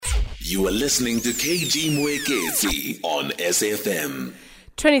You are listening to KG Mwekezi on SAFM.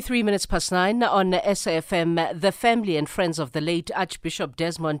 23 minutes past 9 on SAFM. The family and friends of the late Archbishop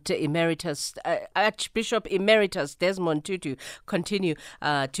Desmond Emeritus Desmond Tutu continue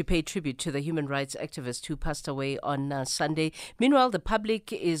to pay tribute to the human rights activist who passed away on Sunday. Meanwhile, the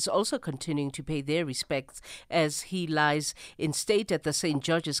public is also continuing to pay their respects as he lies in state at the St.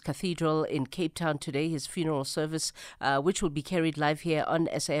 George's Cathedral in Cape Town today. His funeral service, which will be carried live here on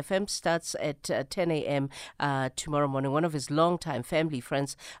SAFM, starts at 10 a.m. Tomorrow morning. One of his longtime family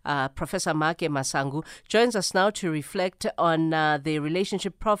friends, Professor Maake Masango, joins us now to reflect on the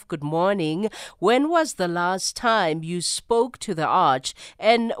relationship. Prof, good morning. When was the last time you spoke to the Arch,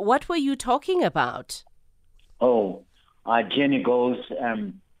 and what were you talking about? Oh, our journey goes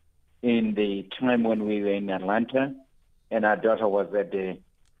in the time when we were in Atlanta, and our daughter was at the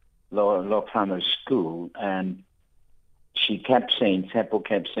low primary school, and Seppo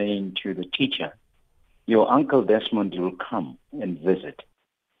kept saying to the teacher, your Uncle Desmond will come and visit.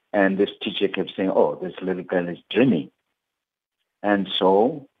 And this teacher kept saying, oh, this little girl is dreaming. And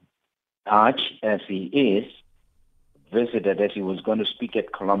so Arch, as he is, visited, as he was going to speak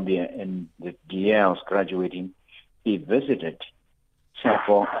at Columbia in the year I was graduating, he visited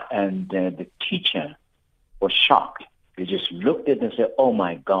Seppo, and the teacher was shocked. He just looked at it and said, oh,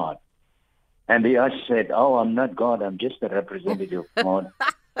 my God. And the Arch said, oh, I'm not God, I'm just a representative of God.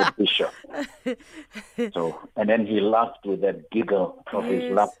 The bishop. So, and then he laughed with that giggle of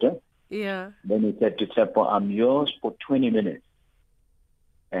his laughter. Yeah. Then he said to Seppo, I'm yours for 20 minutes.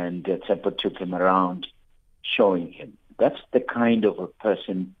 And Seppo took him around, showing him. That's the kind of a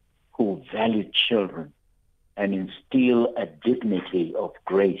person who valued children and instill a dignity of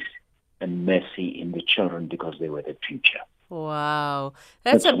grace and mercy in the children because they were the future. Wow.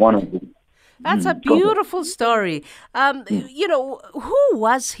 That's one of the... That's a beautiful story. You know, who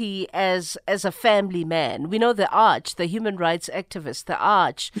was he as a family man? We know the Arch, the human rights activist, the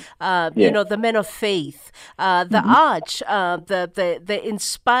Arch, you know, the man of faith, the Arch, the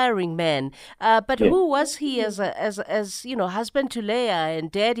inspiring man. But who was he as you know, husband to Leah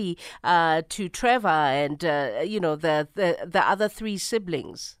and daddy to Trevor and you know, the other three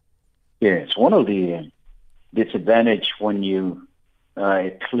siblings? Yes, one of the disadvantage when you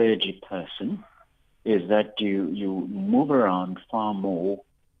a clergy person is that you move around far more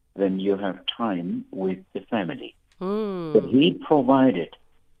than you have time with the family. But he provided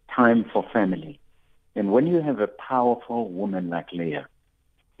time for family. And when you have a powerful woman like Leah,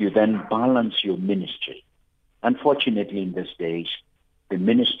 you then balance your ministry. Unfortunately, in these days, the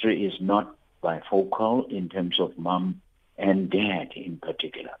ministry is not bifocal in terms of mom and dad in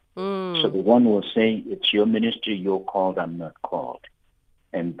particular. So the one will say, it's your ministry, you're called, I'm not called.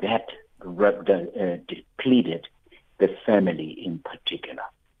 And that depleted the family in particular.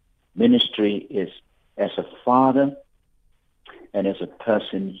 Ministry is, as a father and as a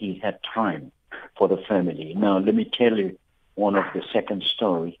person, he had time for the family. Now, let me tell you one of the second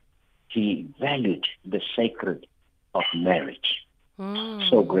story. He valued the sacred of marriage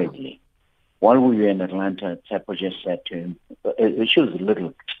so greatly. While we were in Atlanta, Seppo just said to him, she was a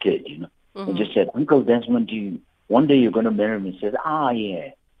little kid, you know, he just said, Uncle Desmond, one day you're going to marry me. He says,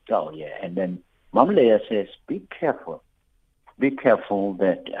 yeah. Oh, yeah. And then Mom Leah says, be careful. Be careful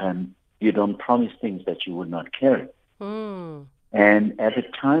that you don't promise things that you will not carry. And at the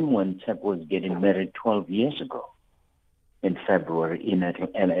time when Seppo was getting married 12 years ago, in February in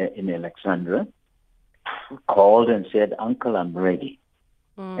Alexandria, called and said, Uncle, I'm ready.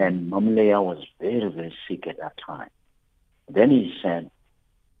 And Mom Leah was very, very sick at that time. Then he said,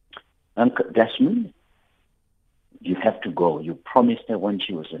 Uncle Desmond, you have to go. You promised her when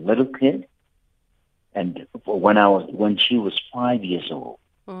she was a little kid, and when she was 5 years old.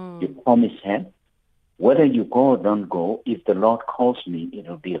 You promised her, whether you go or don't go, if the Lord calls me,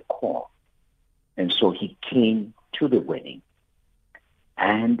 it'll be a call. And so he came to the wedding,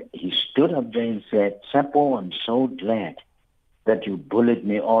 and he stood up there and said, Seppo, I'm so glad that you bullied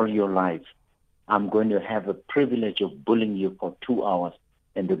me all your life. I'm going to have a privilege of bullying you for 2 hours,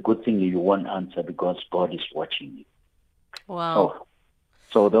 and the good thing you won't answer because God is watching you. Wow.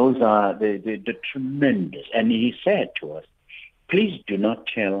 So those are the tremendous. And he said to us, please do not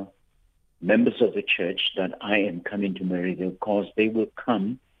tell members of the church that I am coming to marry them because they will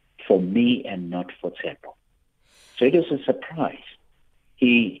come for me and not for Seppo. So it was a surprise.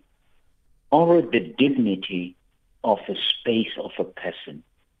 He honored the dignity of a space of a person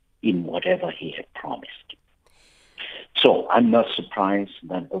in whatever he had promised. So I'm not surprised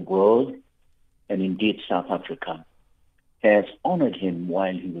that the world, and indeed South Africa, has honored him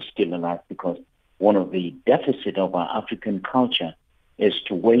while he was still alive, because one of the deficits of our African culture is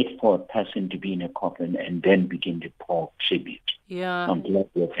to wait for a person to be in a coffin and then begin to pay tribute. Yeah. I'm glad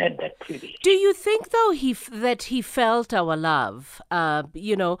we've had that privilege. Do you think, though, that he felt our love? Do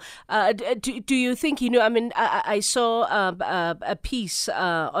you think, I mean, I saw a piece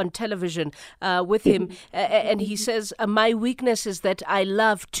on television with him, and he says, my weakness is that I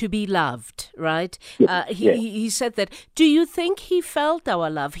love to be loved, right? He said that. Do you think he felt our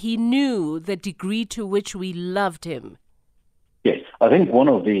love? He knew the degree to which we loved him? Yes, I think one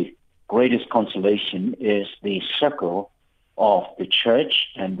of the greatest consolation is the circle of the church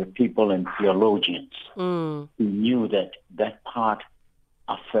and the people and theologians who knew that part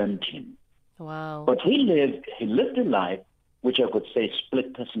affirmed him. Wow. But he lived a life which I could say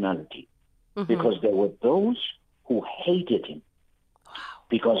split personality, because there were those who hated him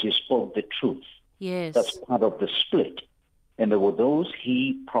because he spoke the truth. Yes. That's part of the split. And there were those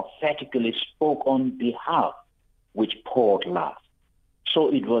he prophetically spoke on behalf, which poured love.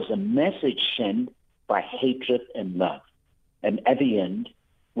 So it was a message sent by hatred and love. And at the end,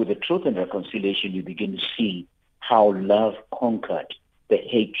 with the truth and reconciliation, you begin to see how love conquered the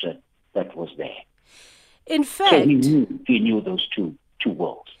hatred that was there. In fact, so he knew those two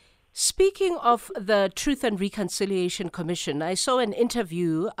worlds. Speaking of the Truth and Reconciliation Commission, I saw an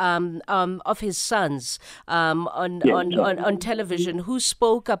interview of his sons on television, who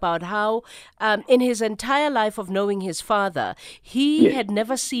spoke about how in his entire life of knowing his father, he had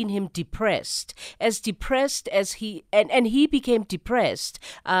never seen him depressed as he and he became depressed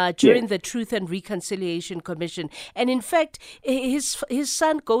during the Truth and Reconciliation Commission. And in fact, his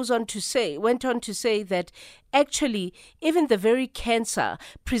son went on to say that actually, even the very cancer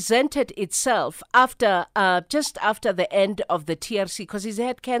presented itself just after the end of the TRC, because he's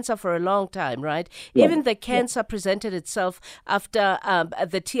had cancer for a long time, right? Yeah. Even the cancer presented itself after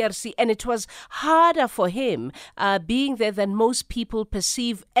the TRC, and it was harder for him being there than most people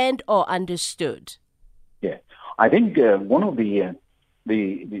perceive and or understood. Yeah, I think one of the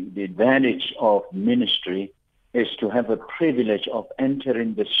advantage of ministry is to have a privilege of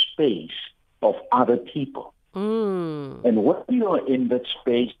entering the space of other people. And when you are in that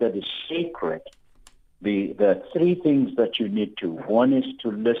space that is sacred, the three things that you need to. One is to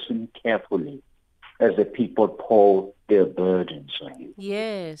listen carefully as the people pour their burdens on you.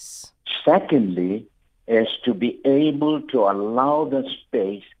 Yes. Secondly, is to be able to allow the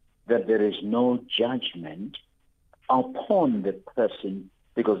space that there is no judgment upon the person,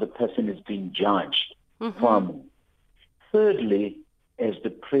 because the person is being judged from. Thirdly, is the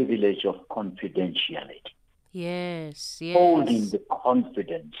privilege of confidentiality. Yes. Holding the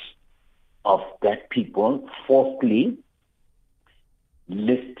confidence of that people. Fourthly,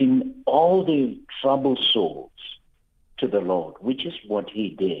 lifting all the troubled souls to the Lord, which is what he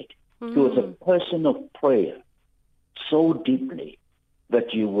did. He was a person of prayer so deeply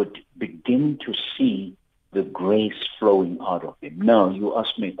that you would begin to see the grace flowing out of him. Now, you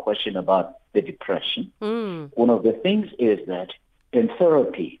asked me a question about the depression. One of the things is that in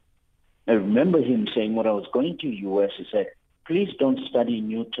therapy, I remember him saying, when I was going to U.S., he said, please don't study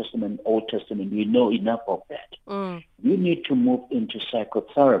New Testament, Old Testament. We know enough of that. You need to move into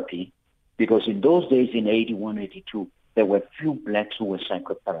psychotherapy, because in those days, in 81, 82, there were few blacks who were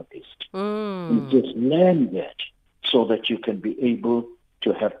psychotherapists. You just learn that so that you can be able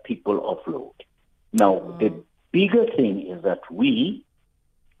to have people offload. Now, the bigger thing is that we,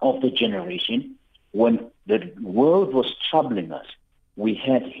 of the generation, when the world was troubling us, we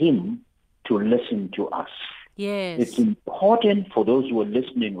had him to listen to us. Yes. It's important for those who are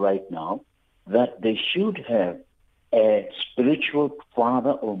listening right now that they should have a spiritual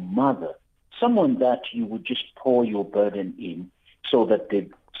father or mother, someone that you would just pour your burden in, so that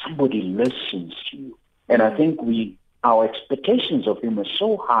somebody listens to you. And I think our expectations of him are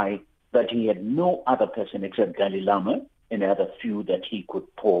so high that he had no other person except Dalai Lama and other few that he could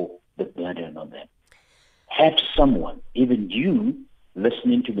pour the burden on them. Have someone, even you,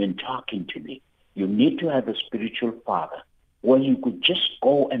 listening to me and talking to me, you need to have a spiritual father where you could just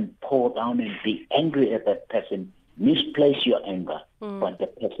go and pour down and be angry at that person, misplace your anger, but the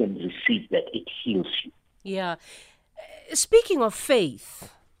person receives that, it heals you. Yeah. Speaking of faith,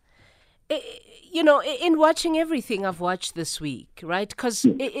 in watching everything I've watched this week, right? Because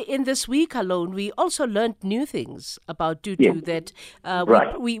in this week alone, we also learned new things about Tutu that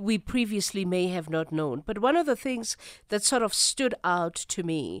we previously may have not known. But one of the things that sort of stood out to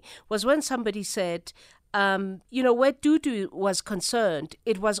me was when somebody said, where Tutu was concerned,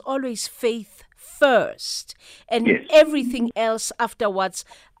 it was always faith first, and everything else afterwards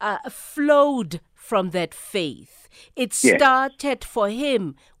flowed from that faith. It started for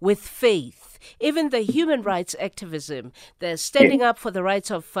him with faith. even the human rights activism, the standing up for the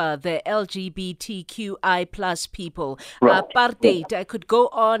rights of the LGBTQI plus people, Right. apartheid. I could go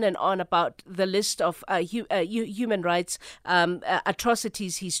on and on about the list of human rights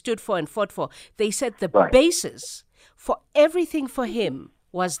atrocities he stood for and fought for. They said the Right. basis for everything for him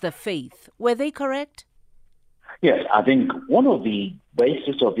was the faith. Were they correct? Yes, I think one of the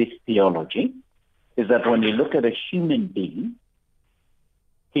bases of his theology is that when you look at a human being,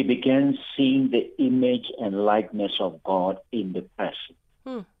 he began seeing the image and likeness of God in the person.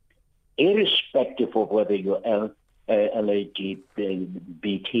 Irrespective of whether you're LGBT,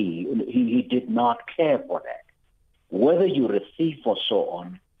 he did not care for that. Whether you're a thief or so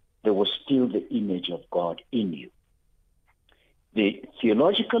on, there was still the image of God in you. The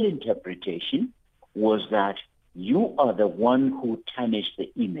theological interpretation was that you are the one who tarnished the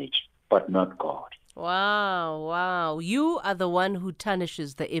image, but not God. Wow. You are the one who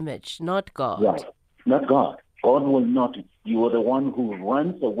tarnishes the image, not God. Right. Not God. God will not. You are the one who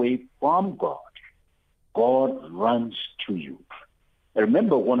runs away from God. God runs to you. I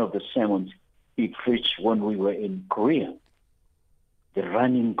remember one of the sermons he preached when we were in Korea. The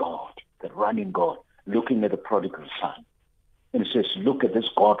running God, looking at the prodigal son. And it says, look at this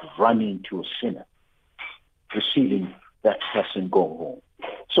God running to a sinner, receiving that person go home.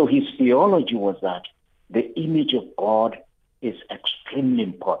 So his theology was that the image of God is extremely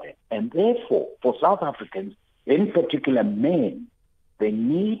important. And therefore, for South Africans, in particular men, they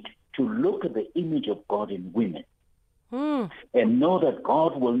need to look at the image of God in women and know that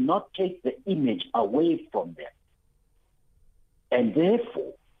God will not take the image away from them. And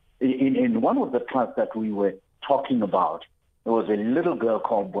therefore, in one of the class that we were talking about, there was a little girl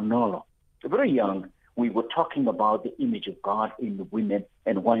called Bonolo, very young. We were talking about the image of God in the women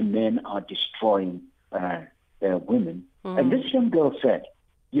and why men are destroying women. And this young girl said,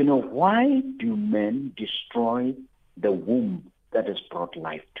 why do men destroy the womb that has brought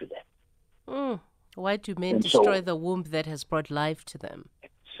life to them? Why do men destroy the womb that has brought life to them?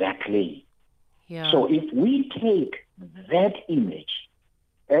 Exactly. Yeah. So if we take that image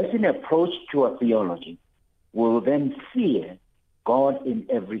as an approach to our theology, we'll then fear God in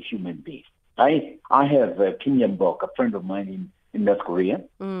every human being. I have Kim Yam-bok, a friend of mine in North Korea,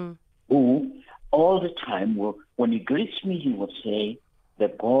 who all the time, when he greets me, he will say, the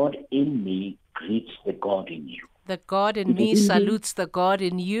God in me greets the God in you. The God in me salutes the God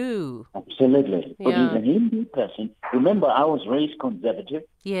in you. Absolutely. But Yeah. he's a Hindu person. Remember, I was raised conservative.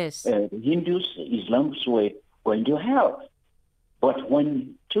 Yes. Hindus, Islams were going to hell. But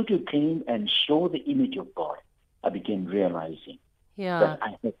when Tutu came and showed the image of God, I began realizing that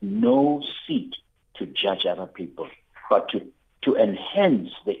I have no seat to judge other people, but to enhance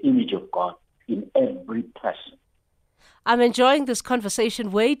the image of God in every person. I'm enjoying this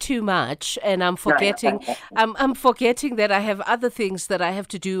conversation way too much, and I'm forgetting. I'm forgetting that I have other things that I have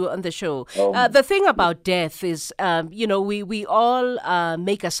to do on the show. The thing about death is, we all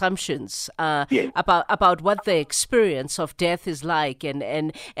make assumptions about what the experience of death is like,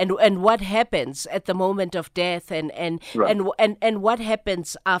 and what happens at the moment of death, and what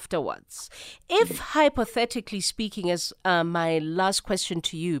happens afterwards. If hypothetically speaking, as my last question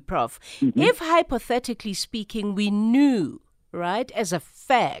to you, Prof, if hypothetically speaking, we knew, right, as a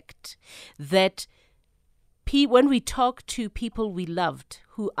fact, that when we talk to people we loved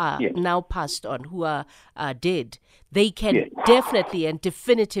who are now passed on, who are dead, they can definitely and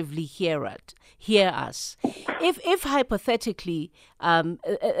definitively hear us. If hypothetically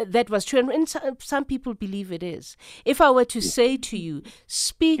that was true, and some people believe it is. If I were to say to you,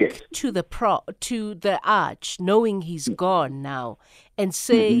 speak to the Arch, knowing he's gone now, and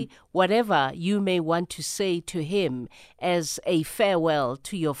say whatever you may want to say to him as a farewell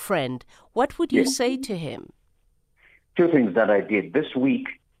to your friend, what would you say to him? Two things that I did. This week,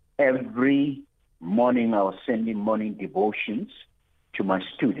 every morning I was sending morning devotions to my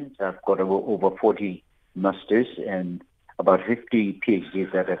students. I've got over 40 masters and about 50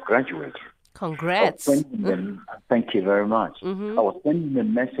 PhDs that have graduated. Congrats. Thank you very much. I was sending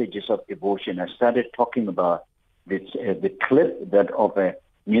them messages of devotion. I started talking about the clip of a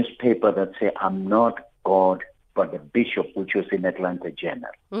newspaper that said, I'm not God, but the bishop, which was in Atlanta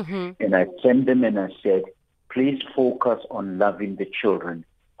Journal. And I sent them and I said, please focus on loving the children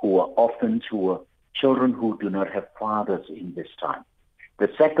who are orphans, who are children who do not have fathers in this time. The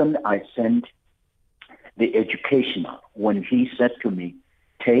second, I sent the educational when he said to me,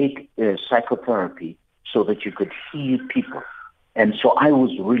 take psychotherapy so that you could heal people. And so I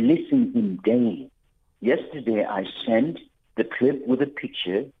was releasing him daily. Yesterday, I sent the clip with a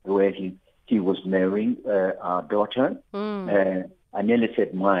picture where he was marrying our daughter. I nearly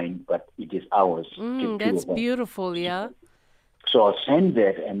said mine, but it is ours. That's beautiful, yeah. So I'll send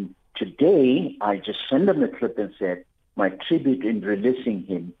that, and today I just sent him a clip and said, my tribute in releasing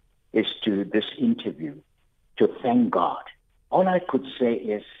him is to this interview, to thank God. All I could say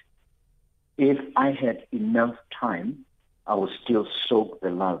is, if I had enough time, I would still soak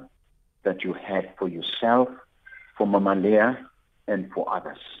the love that you had for yourself, for Mama Leah, and for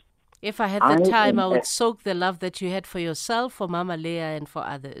others. If I had the time, I would soak the love that you had for yourself, for Mama Leah, and for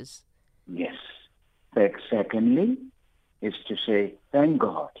others. Yes. Secondly, is to say, thank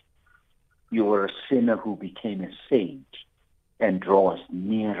God, you were a sinner who became a saint and draw us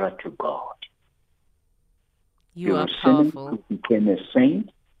nearer to God. You are a powerful. Sinner who became a saint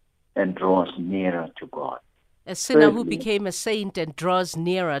and draw us nearer to God. A sinner who became a saint and draws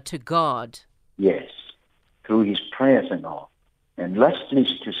nearer to God. Yes, through his prayers and all. And lastly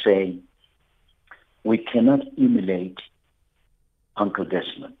is to say, we cannot emulate Uncle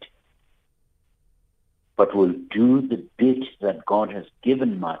Desmond, but we'll do the bit that God has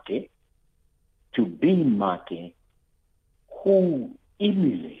given Maake to be Maake, who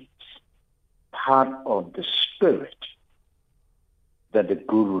emulates part of the spirit that the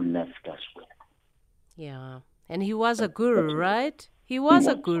Guru left us with. Yeah, and he was a guru, right? He was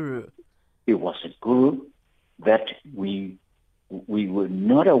a guru. He was a guru that we were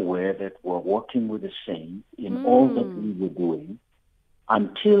not aware that we're working with the saint in all that we were doing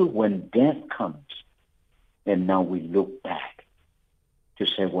until when death comes. And now we look back to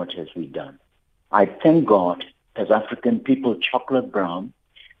say, what has we done? I thank God, as African people, chocolate brown,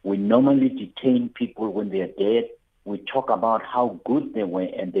 we normally detain people when they are dead. We talk about how good they were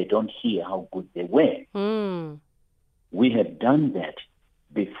and they don't hear how good they were. We had done that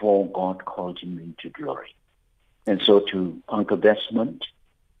before God called him into glory. And so to Uncle Desmond,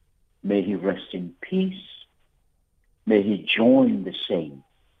 may he rest in peace. May he join the saints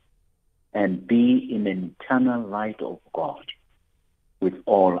and be in an eternal light of God with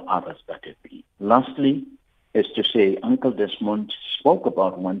all others that have been. Lastly, is to say, Uncle Desmond spoke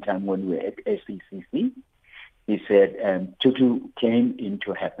about one time when we were at SECC. He said, Tutu came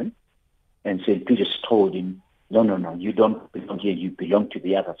into heaven and St. Peter told him, no, you don't belong here, you belong to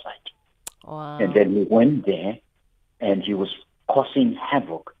the other side. Wow. And then he went there and he was causing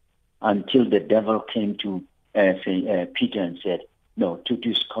havoc until the devil came to Peter and said, no,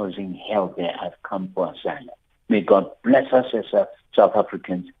 Tutu's causing hell there. I've come for asylum. May God bless us as South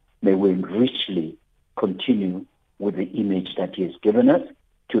Africans. May we richly continue with the image that he has given us.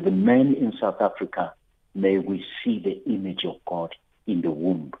 To the men in South Africa, may we see the image of God in the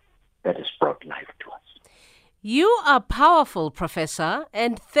womb that has brought life to us. You are powerful, Professor,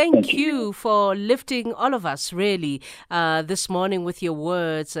 and thank you for lifting all of us, really, this morning with your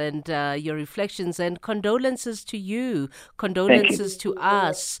words and your reflections, and condolences to you, condolences to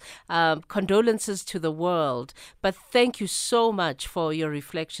us, condolences to the world. But thank you so much for your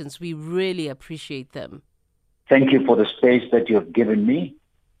reflections. We really appreciate them. Thank you for the space that you have given me,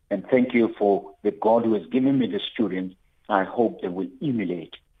 and thank you for the God who has given me the students. I hope they will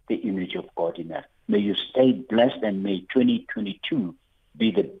emulate the image of God in us. May you stay blessed, and may 2022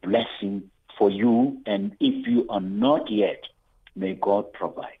 be the blessing for you. And if you are not yet, may God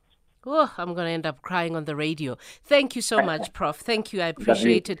provide. Oh, I'm going to end up crying on the radio. Thank you so much, Prof. Thank you. I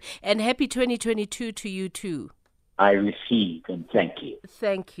appreciate it. And happy 2022 to you too. I receive and thank you.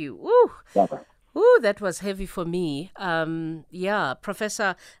 Thank you. Ooh. Bye-bye. Ooh, that was heavy for me.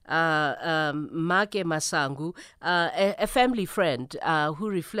 Professor Maake Masango, a family friend who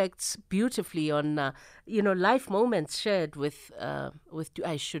reflects beautifully on life moments shared with.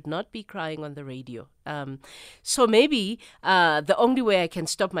 I should not be crying on the radio. So maybe the only way I can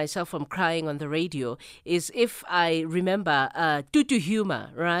stop myself from crying on the radio is if I remember Tutu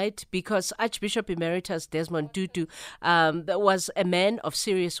humor, right? Because Archbishop Emeritus Desmond Tutu was a man of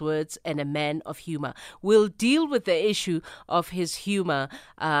serious words and a man of humor. We'll deal with the issue of his humor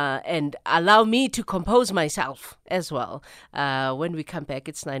and allow me to compose myself as well when we come back.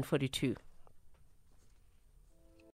 It's 9:42.